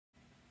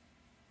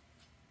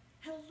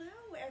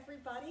Hello,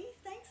 everybody.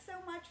 Thanks so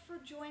much for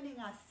joining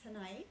us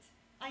tonight.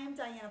 I am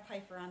Diana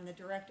Pfeiffer. I'm the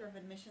Director of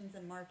Admissions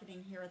and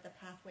Marketing here at the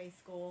Pathway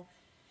School,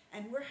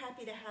 and we're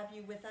happy to have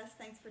you with us.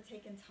 Thanks for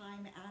taking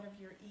time out of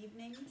your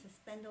evening to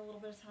spend a little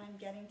bit of time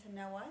getting to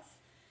know us.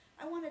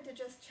 I wanted to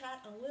just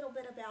chat a little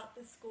bit about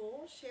the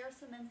school, share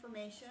some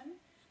information,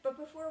 but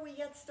before we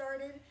get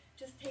started,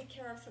 just take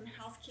care of some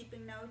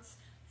housekeeping notes.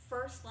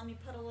 First, let me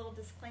put a little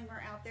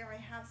disclaimer out there. I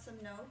have some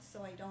notes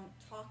so I don't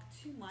talk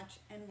too much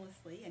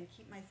endlessly and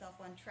keep myself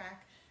on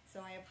track.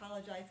 So I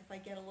apologize if I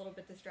get a little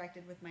bit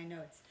distracted with my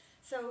notes.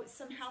 So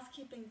some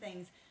housekeeping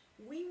things.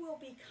 We will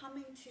be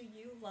coming to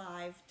you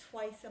live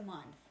twice a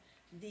month.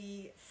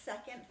 The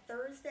second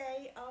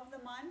Thursday of the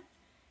month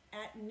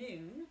at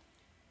noon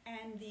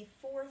and the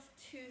fourth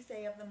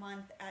Tuesday of the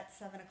month at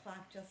 7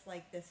 o'clock, just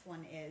like this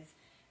one is.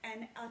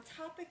 And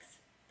topics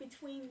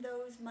between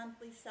those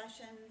monthly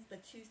sessions, the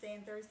Tuesday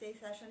and Thursday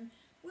session,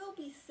 will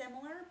be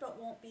similar but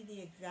won't be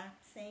the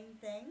exact same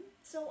thing.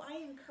 So I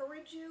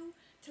encourage you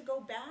to go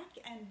back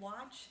and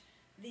watch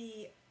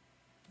the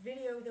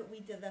video that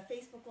we did, the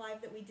Facebook Live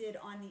that we did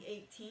on the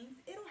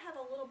 18th. It'll have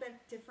a little bit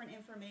different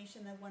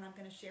information than what I'm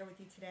going to share with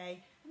you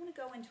today. I'm going to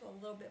go into a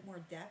little bit more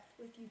depth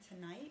with you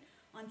tonight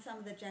on some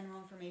of the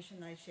general information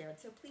that I shared.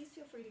 So please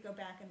feel free to go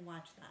back and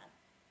watch that.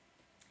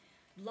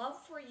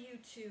 Love for you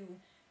to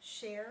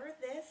share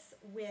this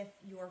with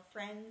your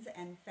friends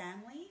and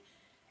family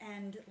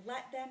and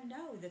let them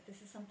know that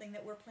this is something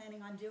that we're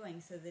planning on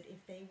doing, so that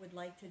if they would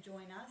like to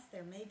join us,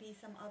 there may be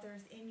some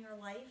others in your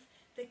life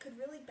that could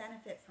really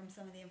benefit from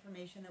some of the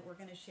information that we're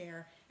going to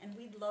share, and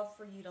we'd love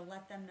for you to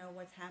let them know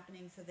what's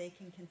happening so they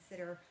can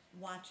consider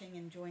watching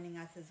and joining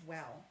us as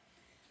well.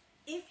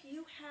 If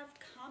you have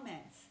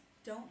comments,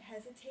 don't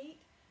hesitate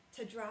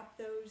to drop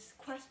those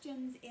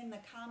questions in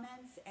the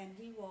comments, and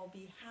we will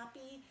be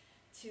happy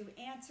to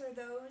answer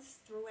those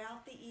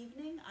throughout the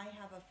evening. I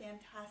have a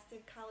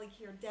fantastic colleague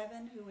here,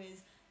 Devin, who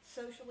is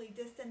socially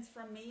distanced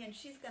from me, and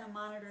she's going to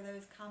monitor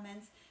those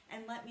comments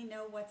and let me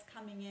know what's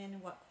coming in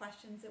and what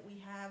questions that we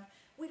have.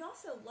 We'd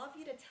also love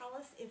you to tell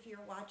us if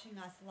you're watching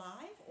us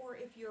live or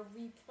if you're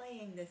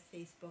replaying this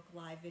Facebook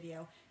Live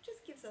video.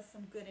 Just gives us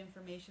some good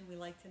information. We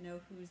like to know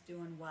who's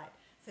doing what.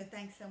 So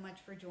thanks so much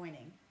for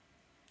joining.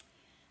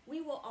 We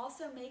will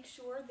also make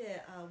sure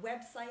the our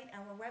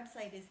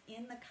website is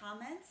in the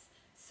comments,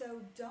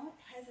 so don't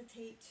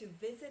hesitate to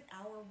visit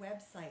our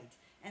website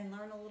and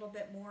learn a little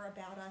bit more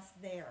about us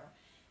there.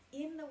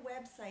 In the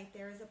website,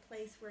 there is a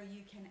place where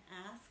you can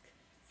ask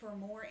for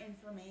more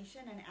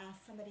information and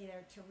ask somebody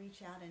to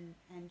reach out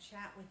and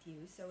chat with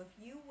you. So if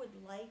you would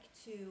like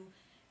to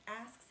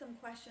ask some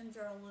questions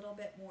that are a little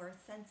bit more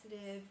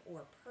sensitive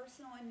or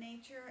personal in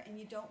nature and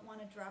you don't want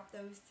to drop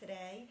those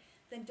today,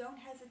 then don't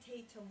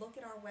hesitate to look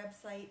at our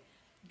website,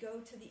 go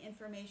to the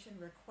information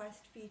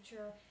request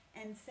feature,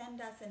 and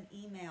send us an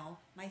email.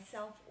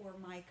 Myself or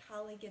my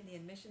colleague in the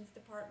admissions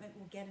department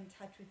will get in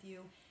touch with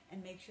you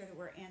and make sure that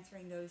we're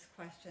answering those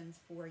questions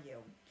for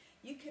you.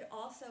 You could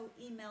also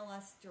email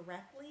us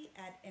directly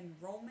at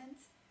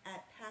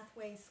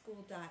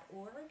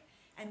enrollment@pathwayschool.org,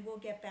 and we'll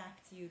get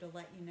back to you to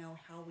let you know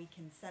how we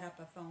can set up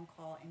a phone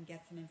call and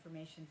get some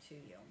information to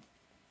you.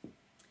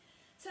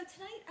 So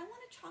tonight I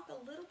want to talk a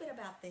little bit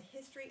about the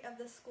history of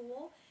the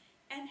school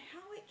and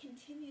how it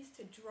continues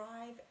to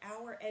drive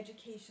our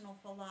educational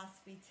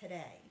philosophy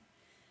today.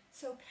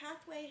 So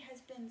Pathway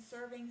has been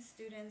serving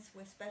students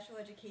with special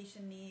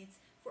education needs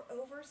for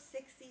over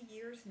 60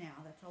 years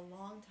now. That's a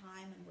long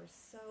time, and we're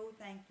so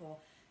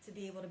thankful to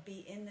be able to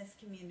be in this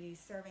community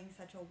serving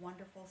such a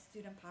wonderful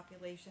student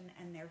population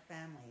and their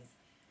families.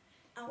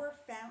 Our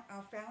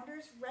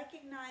founders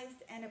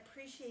recognized and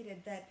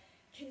appreciated that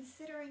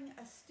considering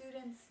a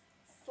student's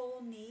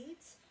full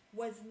needs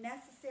was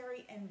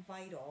necessary and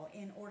vital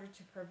in order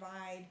to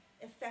provide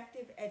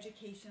effective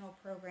educational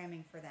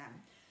programming for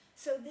them.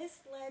 So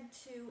this led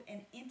to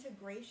an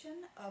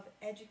integration of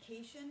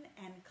education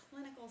and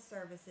clinical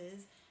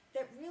services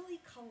that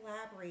really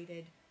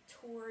collaborated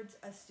towards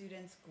a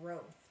student's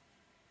growth.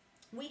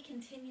 We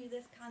continue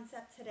this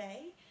concept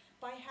today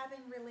by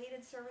having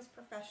related service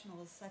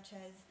professionals such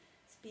as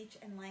speech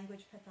and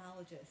language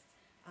pathologists,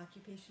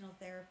 occupational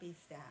therapy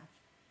staff,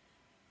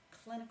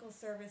 clinical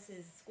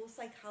services, school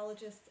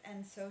psychologists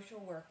and social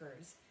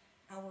workers,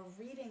 our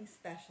reading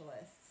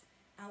specialists,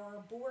 our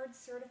board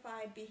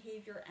certified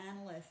behavior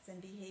analysts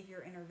and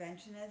behavior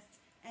interventionists,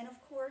 and of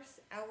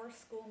course our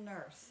school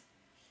nurse.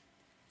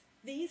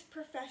 These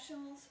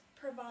professionals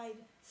provide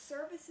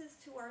services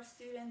to our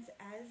students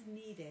as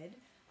needed.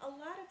 A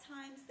lot of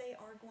times they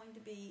are going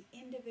to be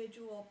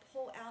individual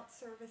pull-out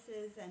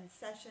services and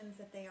sessions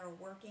that they are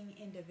working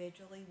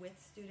individually with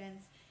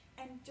students,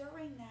 and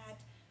during that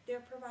they're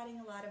providing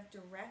a lot of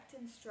direct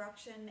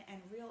instruction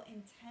and real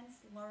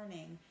intense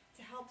learning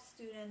to help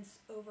students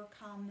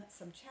overcome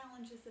some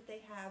challenges that they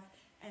have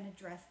and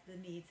address the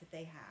needs that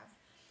they have.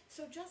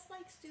 So just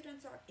like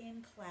students are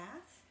in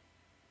class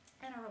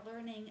and are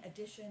learning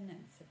addition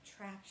and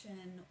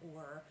subtraction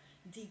or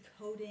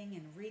decoding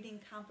and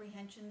reading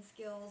comprehension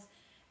skills,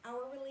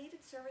 our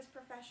related service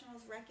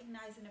professionals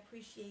recognize and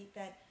appreciate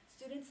that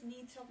students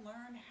need to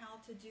learn how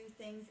to do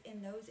things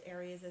in those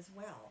areas as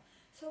well.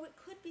 So it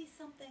could be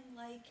something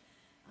like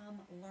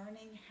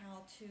learning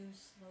how to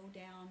slow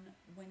down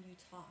when you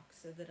talk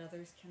so that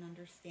others can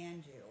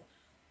understand you,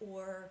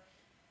 or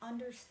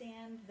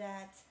understand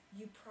that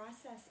you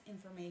process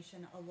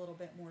information a little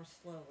bit more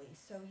slowly.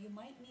 So you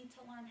might need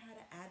to learn how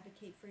to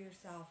advocate for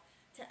yourself,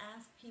 to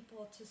ask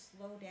people to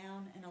slow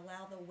down and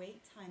allow the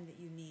wait time that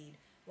you need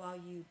while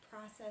you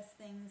process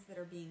things that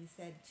are being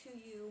said to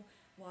you,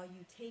 while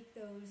you take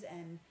those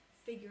and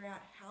figure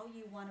out how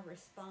you want to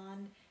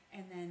respond,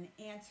 and then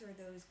answer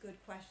those good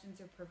questions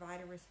or provide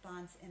a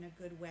response in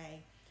a good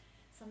way.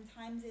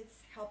 Sometimes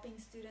it's helping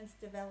students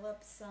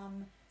develop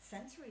some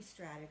sensory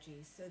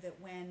strategies so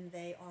that when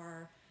they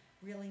are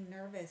really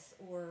nervous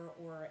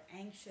or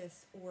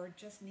anxious or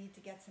just need to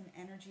get some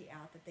energy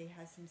out, that they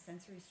have some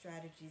sensory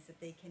strategies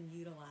that they can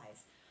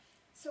utilize.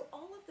 So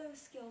all of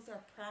those skills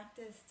are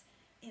practiced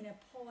in a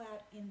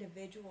pull-out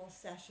individual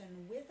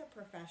session with a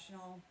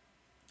professional,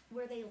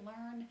 where they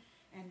learn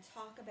and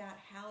talk about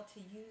how to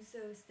use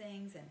those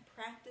things and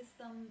practice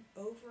them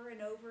over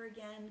and over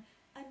again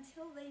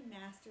until they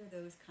master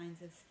those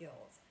kinds of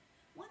skills.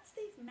 Once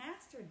they've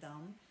mastered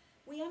them,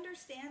 we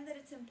understand that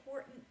it's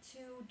important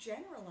to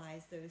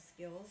generalize those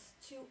skills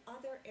to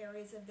other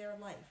areas of their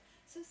life.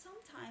 So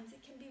sometimes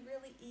it can be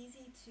really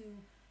easy to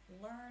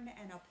learn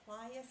and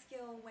apply a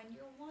skill when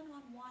you're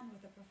one-on-one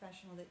with a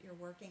professional that you're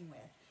working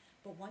with.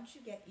 But once you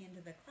get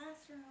into the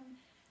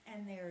classroom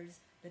and there's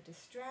the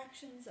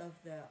distractions of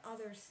the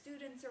other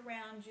students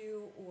around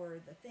you, or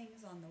the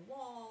things on the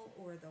wall,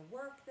 or the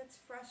work that's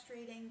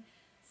frustrating,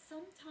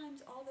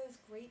 sometimes all those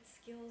great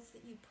skills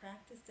that you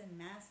practiced and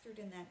mastered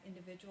in that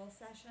individual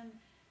session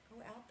go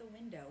out the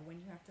window when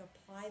you have to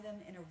apply them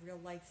in a real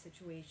life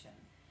situation.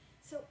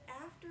 So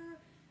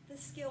after the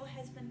skill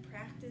has been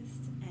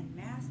practiced and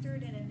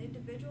mastered in an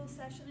individual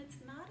session, it's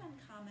not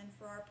uncommon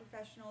for our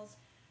professionals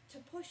to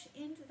push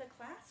into the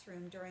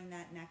classroom during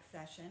that next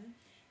session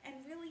and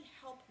really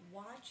help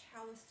watch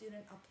how a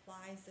student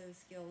applies those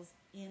skills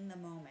in the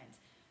moment.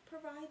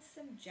 Provide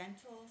some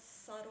gentle,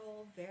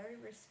 subtle, very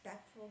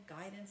respectful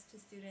guidance to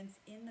students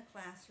in the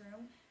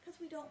classroom,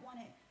 because we don't want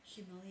to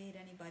humiliate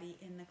anybody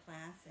in the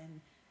class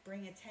and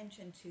bring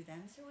attention to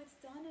them. So it's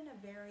done in a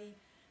very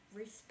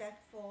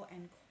respectful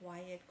and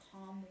quiet,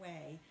 calm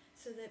way,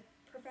 so that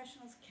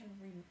professionals can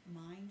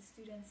remind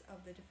students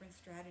of the different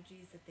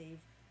strategies that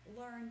they've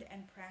learned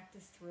and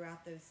practiced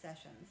throughout those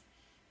sessions.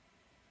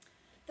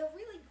 The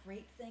really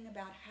great thing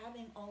about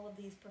having all of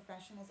these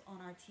professionals on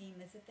our team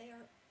is that they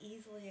are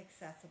easily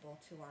accessible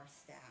to our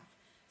staff.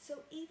 So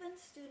even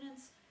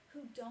students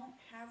who don't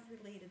have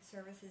related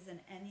services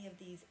in any of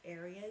these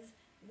areas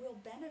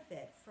will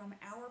benefit from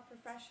our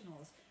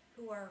professionals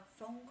who are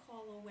phone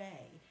call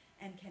away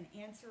and can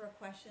answer a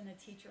question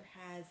a teacher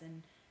has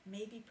and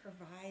maybe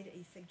provide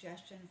a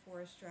suggestion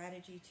for a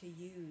strategy to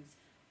use,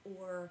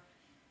 or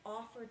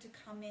offer to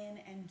come in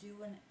and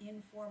do an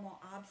informal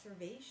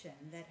observation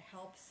that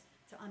helps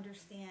to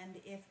understand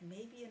if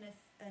maybe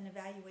an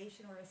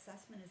evaluation or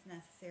assessment is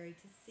necessary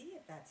to see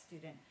if that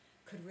student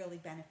could really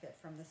benefit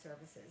from the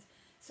services.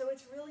 So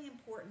it's really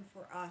important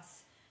for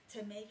us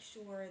to make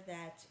sure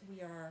that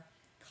we are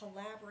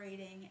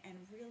collaborating and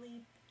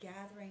really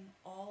gathering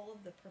all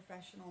of the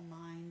professional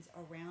minds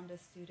around a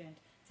student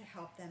to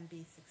help them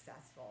be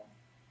successful.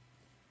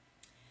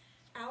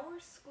 Our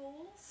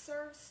school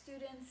serves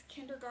students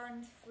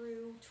kindergarten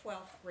through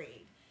 12th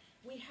grade.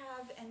 We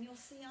have, and you'll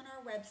see on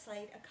our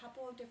website, a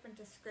couple of different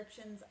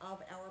descriptions of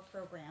our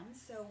programs.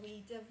 So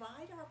we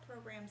divide our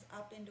programs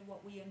up into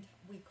what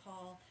we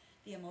call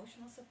the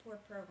Emotional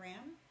Support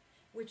Program,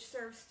 which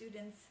serves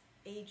students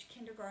age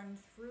kindergarten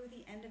through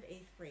the end of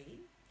 8th grade.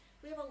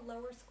 We have a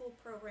lower school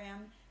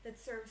program that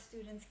serves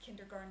students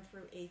kindergarten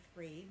through 8th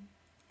grade.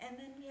 And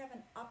then we have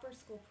an upper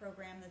school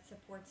program that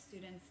supports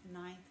students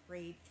 9th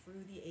grade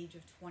through the age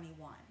of 21.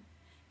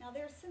 Now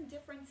there's some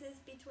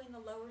differences between the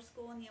lower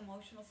school and the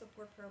emotional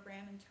support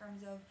program in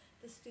terms of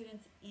the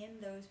students in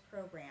those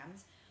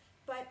programs,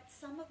 but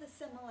some of the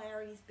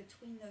similarities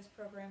between those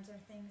programs are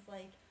things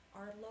like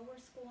our lower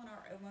school and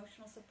our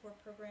emotional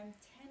support program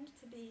tend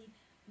to be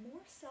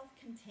more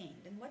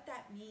self-contained. And what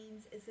that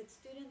means is that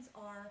students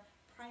are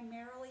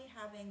primarily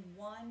having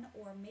one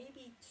or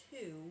maybe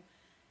two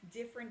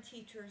different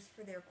teachers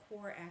for their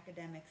core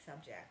academic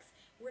subjects.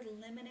 We're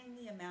limiting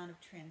the amount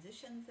of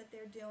transitions that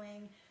they're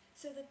doing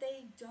so that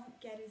they don't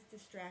get as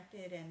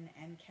distracted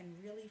and can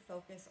really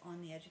focus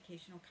on the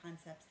educational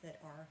concepts that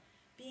are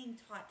being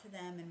taught to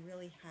them, and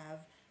really have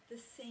the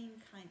same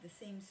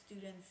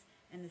students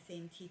and the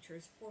same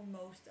teachers for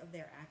most of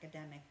their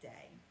academic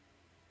day.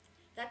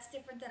 That's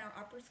different than our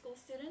upper school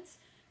students,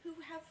 who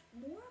have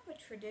more of a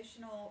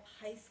traditional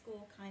high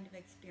school kind of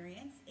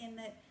experience, in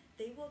that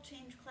they will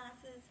change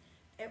classes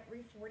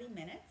every 40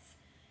 minutes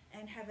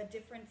and have a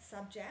different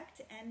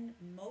subject, and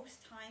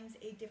most times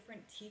a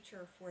different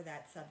teacher for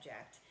that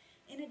subject.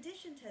 In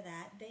addition to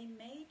that, they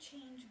may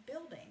change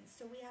buildings.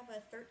 So we have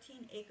a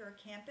 13-acre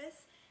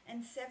campus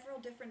and several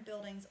different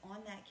buildings on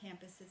that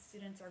campus that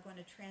students are going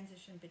to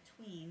transition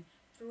between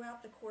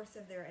throughout the course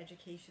of their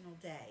educational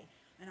day.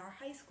 And our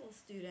high school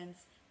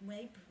students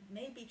may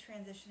be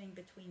transitioning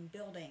between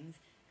buildings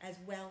as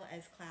well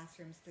as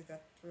classrooms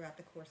throughout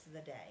the course of the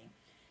day.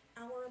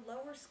 Our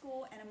lower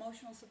school and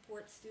emotional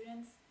support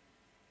students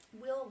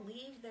will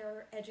leave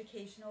their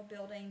educational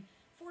building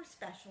for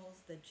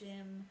specials, the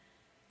gym,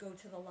 go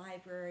to the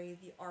library,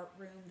 the art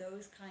room,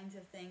 those kinds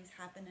of things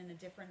happen in a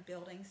different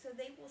building. So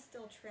they will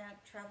still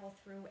travel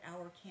through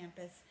our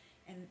campus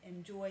and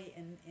enjoy,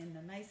 in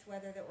the nice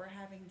weather that we're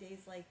having,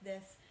 days like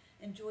this,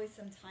 enjoy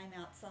some time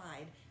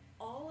outside.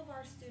 All of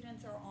our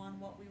students are on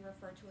what we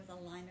refer to as a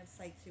line of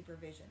sight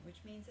supervision, which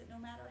means that no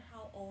matter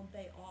how old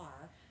they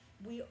are,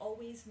 we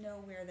always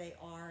know where they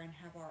are and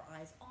have our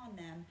eyes on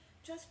them,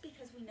 just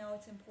because we know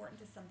it's important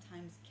to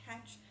sometimes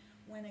catch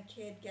when a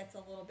kid gets a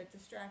little bit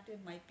distracted,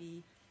 might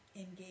be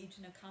engaged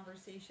in a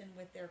conversation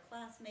with their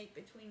classmate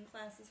between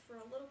classes for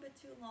a little bit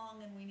too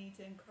long, and we need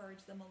to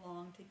encourage them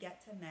along to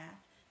get to math,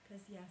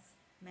 because yes,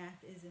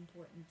 math is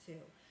important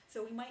too.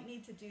 So we might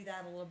need to do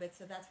that a little bit,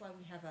 so that's why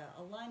we have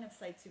a line of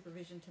sight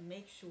supervision to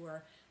make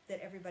sure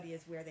that everybody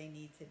is where they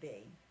need to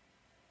be.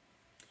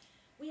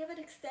 We have an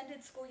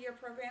extended school year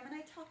program, and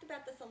I talked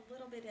about this a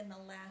little bit in the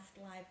last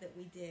live that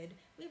we did.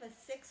 We have a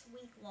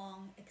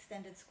 6-week-long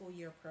extended school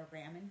year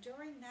program, and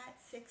during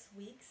that 6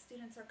 weeks,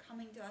 students are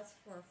coming to us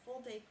for a full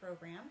day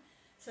program.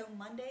 So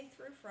Monday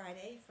through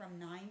Friday from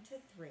 9 to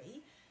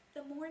 3.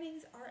 The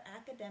mornings are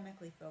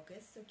academically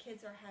focused, so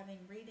kids are having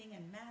reading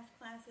and math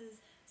classes,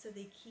 so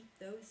they keep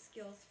those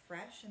skills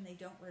fresh and they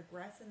don't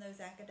regress in those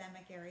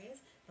academic areas.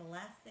 The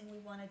last thing we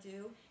want to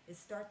do is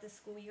start the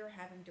school year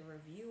having to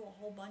review a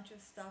whole bunch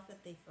of stuff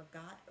that they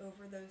forgot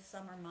over those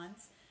summer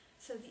months.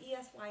 So the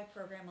ESY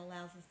program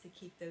allows us to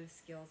keep those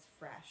skills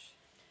fresh.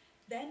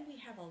 Then we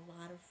have a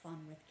lot of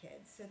fun with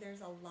kids. So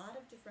there's a lot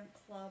of different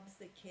clubs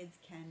that kids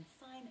can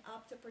sign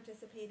up to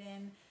participate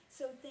in.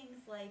 So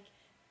things like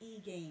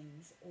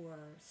e-games or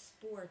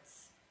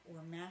sports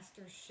or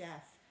Master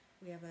Chef.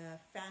 We have a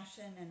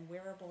fashion and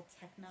wearable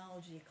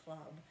technology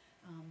club.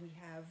 We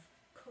have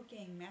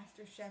cooking,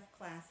 Master Chef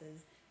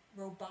classes,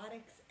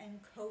 robotics and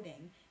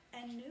coding.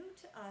 And new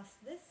to us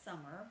this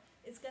summer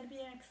is going to be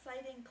an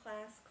exciting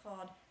class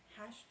called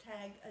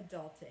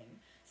 #adulting.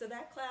 So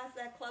that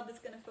club is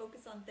going to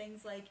focus on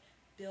things like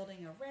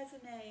building a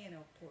resume and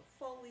a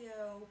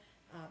portfolio,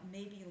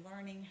 maybe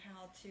learning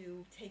how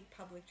to take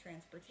public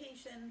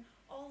transportation,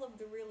 all of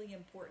the really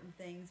important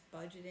things,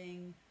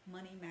 budgeting,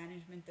 money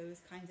management,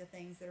 those kinds of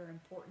things that are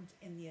important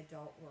in the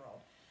adult world.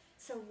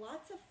 So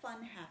lots of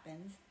fun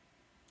happens,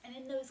 and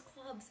in those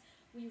clubs,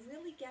 we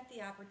really get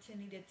the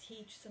opportunity to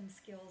teach some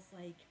skills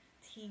like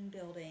team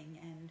building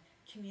and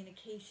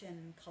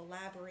communication,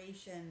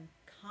 collaboration,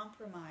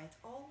 compromise,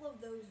 all of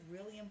those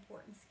really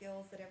important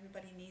skills that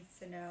everybody needs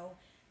to know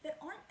that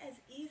aren't as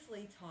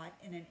easily taught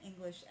in an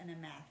English and a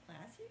math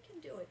class. You can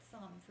do it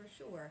some for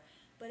sure,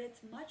 but it's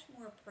much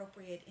more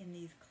appropriate in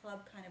these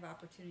club kind of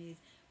opportunities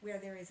where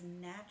there is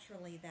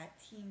naturally that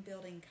team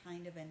building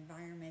kind of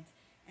environment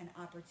and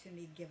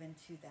opportunity given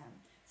to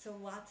them. So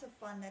lots of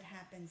fun that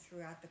happens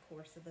throughout the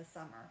course of the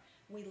summer.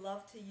 We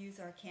love to use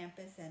our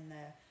campus and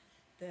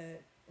the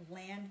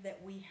land that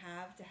we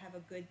have to have a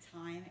good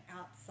time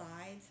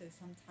outside. So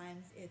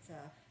sometimes it's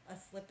a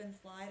slip and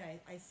slide.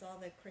 I saw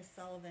that Chris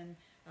Sullivan,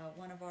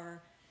 one of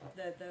our,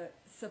 the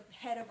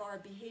head of our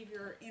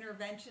behavior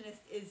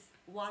interventionist, is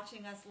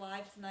watching us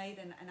live tonight,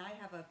 and I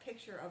have a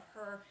picture of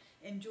her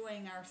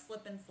enjoying our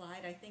slip and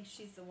slide. I think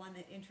she's the one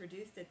that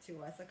introduced it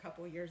to us a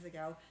couple years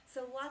ago.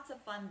 So lots of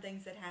fun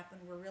things that happen.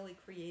 We're really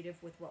creative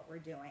with what we're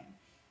doing.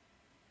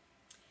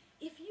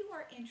 If you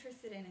are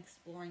interested in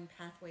exploring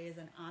Pathway as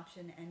an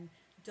option and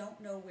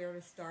don't know where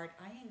to start,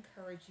 I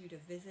encourage you to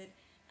visit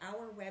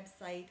our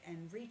website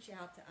and reach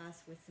out to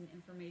us with some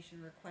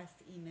information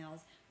request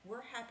emails.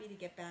 We're happy to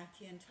get back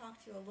to you and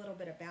talk to you a little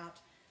bit about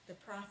the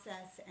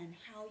process and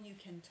how you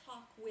can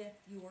talk with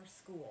your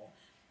school.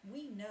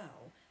 We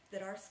know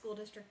that our school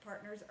district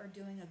partners are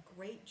doing a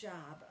great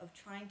job of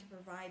trying to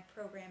provide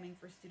programming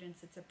for students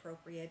that's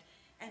appropriate,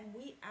 and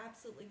we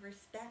absolutely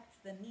respect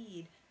the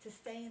need to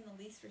stay in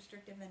the least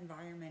restrictive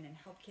environment and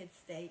help kids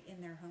stay in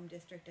their home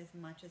district as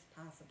much as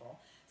possible.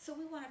 So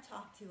we want to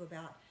talk to you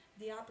about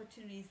the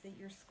opportunities that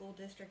your school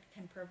district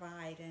can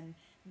provide, and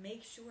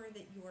make sure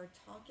that you are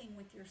talking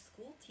with your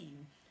school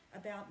team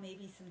about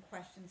maybe some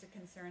questions or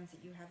concerns that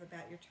you have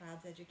about your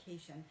child's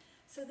education,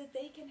 so that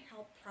they can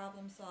help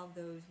problem solve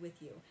those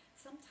with you.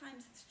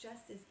 Sometimes it's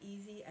just as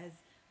easy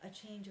as a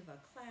change of a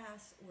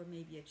class, or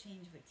maybe a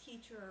change of a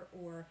teacher,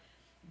 or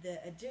the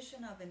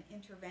addition of an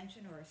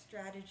intervention or a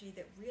strategy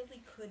that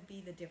really could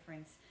be the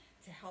difference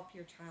to help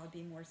your child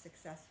be more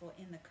successful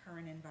in the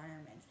current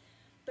environment.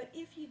 But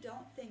if you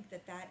don't think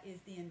that that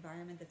is the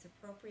environment that's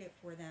appropriate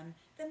for them,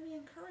 then we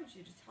encourage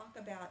you to talk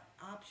about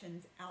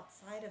options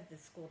outside of the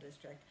school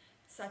district,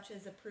 such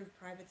as approved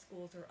private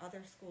schools or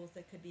other schools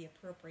that could be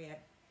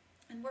appropriate.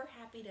 And we're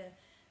happy to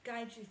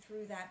guide you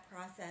through that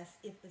process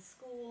if the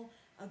school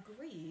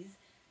agrees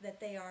that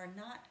they are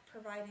not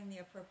providing the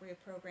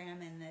appropriate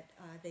program and that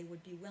they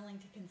would be willing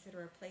to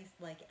consider a place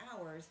like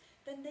ours,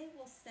 then they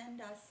will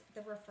send us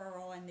the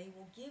referral and they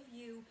will give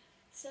you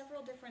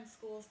several different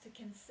schools to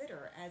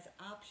consider as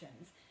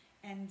options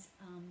and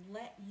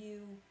let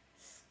you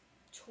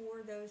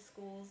tour those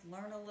schools,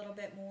 learn a little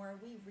bit more.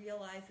 We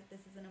realize that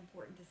this is an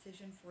important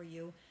decision for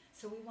you,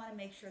 so we want to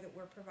make sure that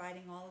we're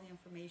providing all the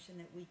information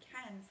that we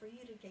can for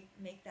you to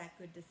make that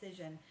good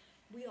decision.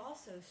 We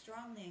also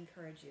strongly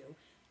encourage you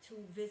to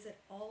visit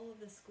all of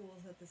the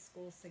schools that the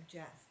school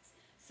suggests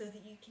so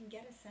that you can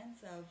get a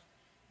sense of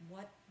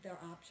what their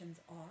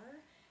options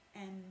are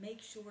and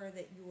make sure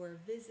that you're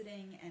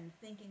visiting and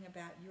thinking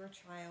about your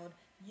child.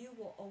 You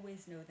will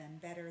always know them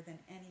better than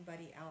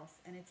anybody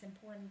else, and it's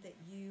important that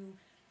you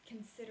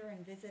consider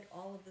and visit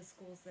all of the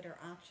schools that are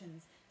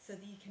options so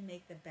that you can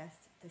make the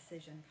best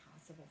decision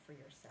possible for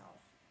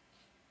yourself.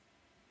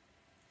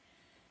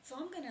 So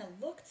I'm going to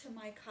look to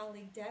my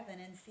colleague Devin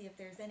and see if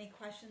there's any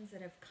questions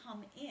that have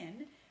come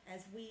in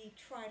as we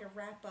try to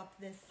wrap up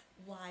this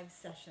live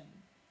session.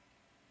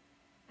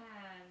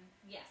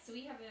 Yes, so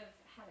we have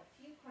had a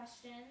few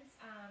questions.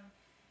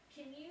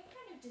 Can you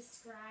kind of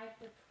describe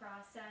the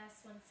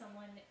process when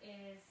someone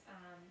is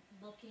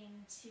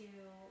looking to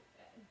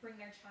bring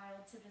their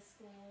child to the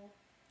school?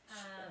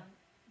 Sure.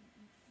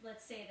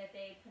 Let's say that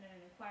they put in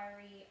an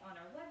inquiry on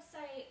our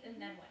website,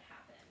 and then what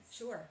happens?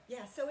 Sure,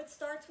 yeah, so it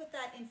starts with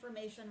that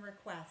information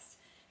request,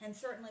 and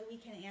certainly we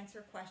can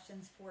answer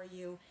questions for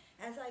you.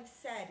 As I've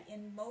said,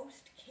 in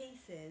most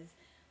cases,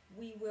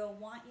 we will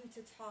want you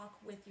to talk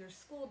with your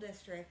school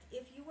district.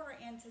 If you are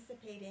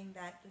anticipating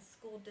that the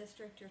school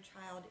district your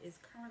child is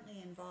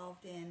currently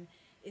involved in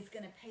is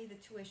going to pay the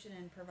tuition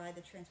and provide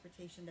the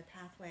transportation to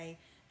Pathway,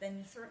 then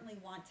you certainly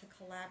want to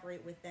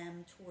collaborate with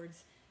them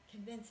towards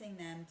convincing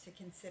them to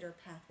consider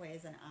Pathway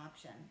as an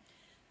option.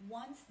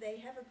 Once they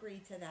have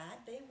agreed to that,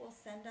 they will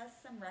send us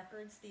some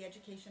records, the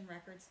education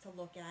records, to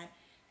look at,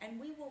 and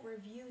we will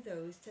review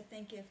those to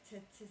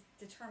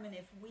determine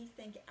if we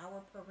think our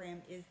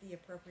program is the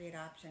appropriate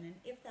option. And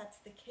if that's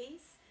the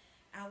case,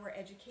 our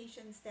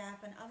education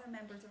staff and other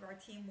members of our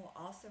team will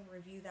also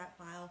review that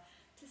file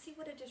to see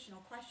what additional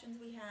questions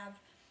we have,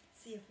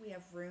 see if we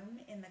have room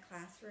in the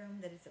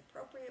classroom that is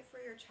appropriate for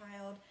your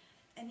child.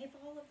 And if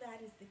all of that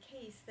is the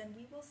case, then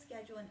we will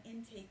schedule an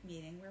intake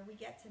meeting where we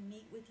get to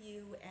meet with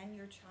you and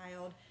your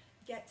child,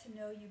 get to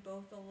know you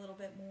both a little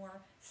bit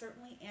more,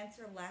 certainly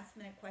answer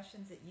last-minute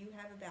questions that you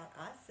have about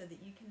us so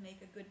that you can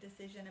make a good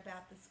decision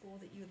about the school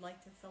that you'd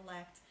like to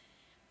select.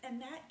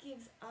 And that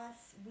gives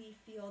us, we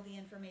feel, the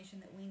information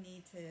that we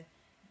need to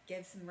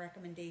give some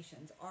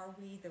recommendations. Are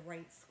we the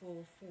right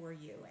school for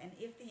you? And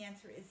if the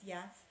answer is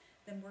yes,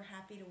 then we're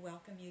happy to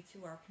welcome you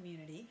to our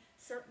community.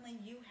 Certainly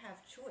you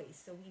have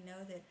choice, so we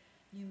know that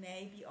you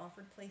may be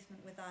offered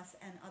placement with us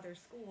and other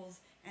schools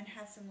and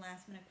have some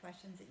last-minute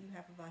questions that you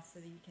have of us so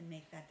that you can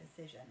make that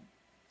decision.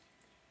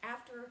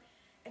 After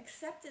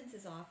acceptance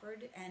is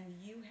offered and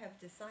you have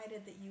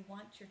decided that you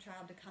want your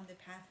child to come to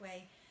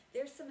Pathway,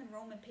 there's some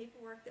enrollment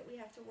paperwork that we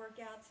have to work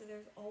out, so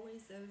there's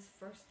always those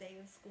first day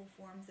of school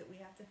forms that we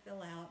have to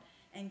fill out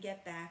and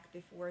get back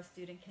before a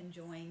student can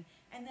join.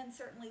 And then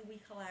certainly we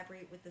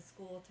collaborate with the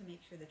school to make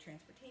sure the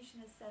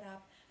transportation is set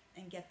up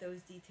and get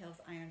those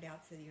details ironed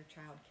out so that your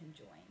child can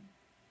join.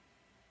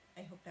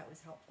 I hope that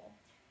was helpful.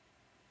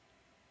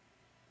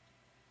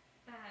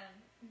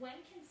 When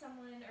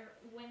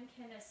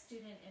can a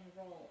student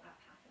enroll at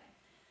Pathway?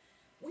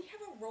 We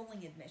have a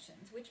rolling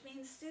admissions, which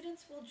means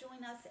students will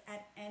join us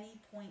at any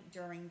point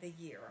during the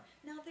year.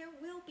 Now, there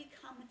will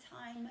become a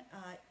time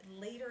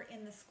later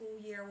in the school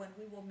year when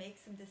we will make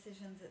some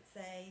decisions that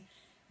say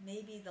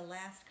maybe the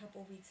last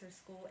couple weeks of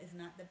school is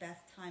not the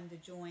best time to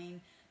join,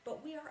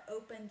 but we are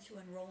open to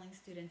enrolling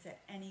students at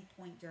any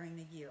point during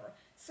the year.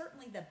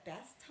 Certainly the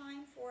best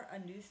time for a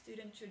new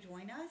student to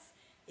join us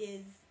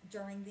is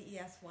during the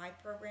ESY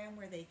program,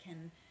 where they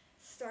can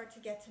start to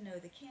get to know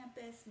the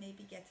campus,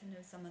 maybe get to know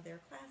some of their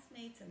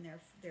classmates and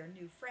their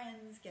new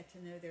friends, get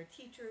to know their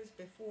teachers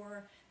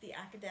before the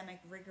academic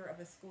rigor of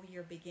a school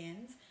year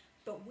begins.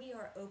 But we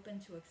are open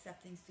to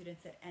accepting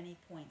students at any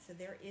point, so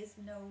there is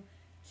no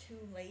too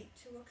late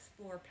to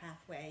explore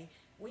Pathway.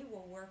 We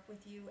will work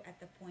with you at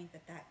the point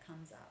that that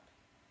comes up.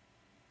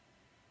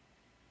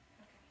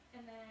 Okay,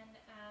 and then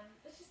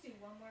let's just do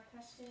one more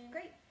question.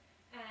 Great.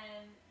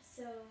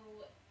 So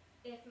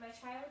if my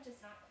child does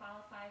not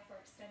qualify for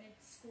extended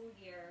school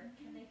year,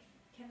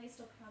 can they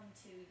still come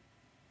to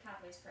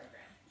Pathway's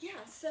program? Yeah,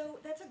 so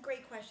that's a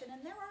great question,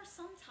 and there are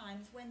some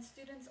times when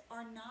students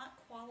are not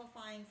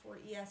qualifying for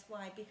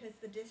ESY because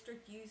the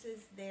district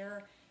uses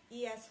their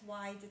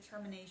ESY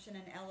determination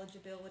and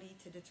eligibility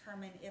to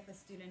determine if a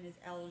student is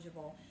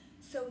eligible.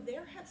 So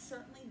there have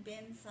certainly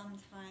been some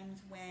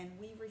times when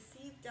we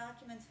received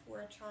documents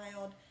for a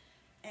child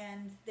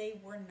and they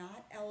were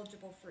not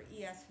eligible for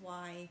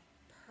ESY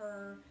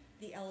per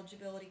the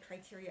eligibility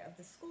criteria of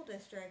the school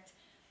district.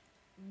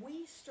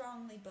 We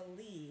strongly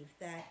believe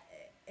that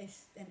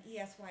an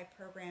ESY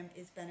program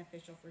is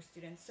beneficial for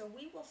students. So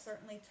we will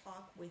certainly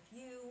talk with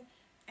you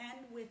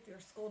and with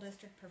your school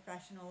district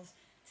professionals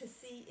to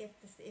see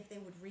if they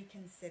would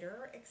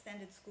reconsider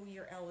extended school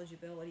year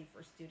eligibility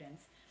for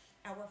students.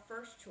 Our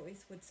first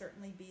choice would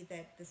certainly be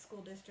that the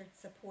school district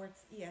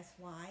supports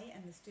ESY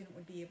and the student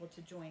would be able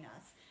to join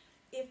us.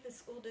 If the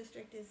school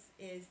district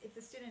if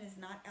the student is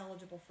not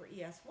eligible for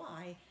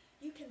ESY,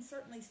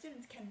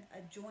 students can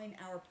join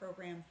our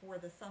program for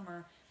the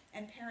summer,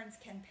 and parents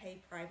can pay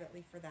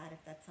privately for that if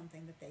that's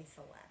something that they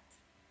select.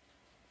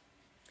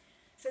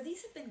 So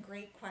these have been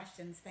great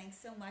questions. Thanks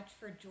so much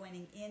for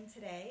joining in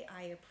today.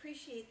 I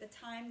appreciate the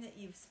time that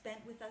you've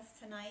spent with us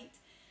tonight.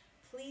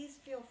 Please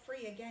feel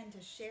free again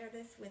to share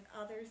this with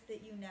others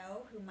that you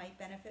know who might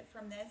benefit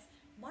from this.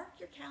 Mark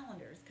your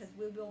calendars, because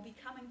we will be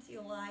coming to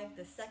you live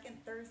the second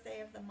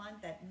Thursday of the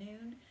month at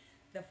noon,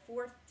 the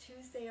fourth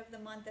Tuesday of the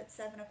month at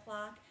 7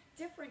 o'clock,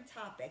 different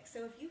topics.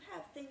 So if you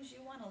have things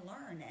you want to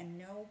learn and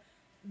know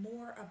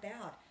more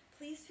about,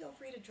 please feel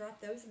free to drop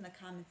those in the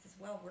comments as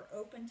well. We're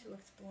open to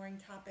exploring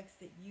topics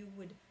that you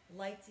would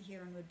like to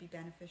hear and would be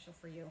beneficial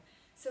for you.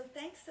 So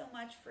thanks so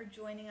much for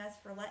joining us,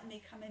 for letting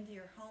me come into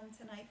your home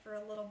tonight for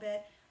a little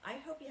bit. I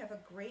hope you have a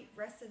great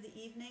rest of the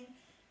evening.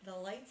 The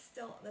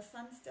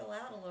sun's still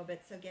out a little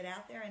bit, so get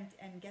out there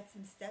and get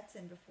some steps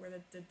in before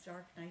the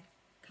dark night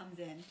comes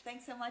in.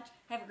 Thanks so much.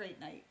 Have a great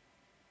night.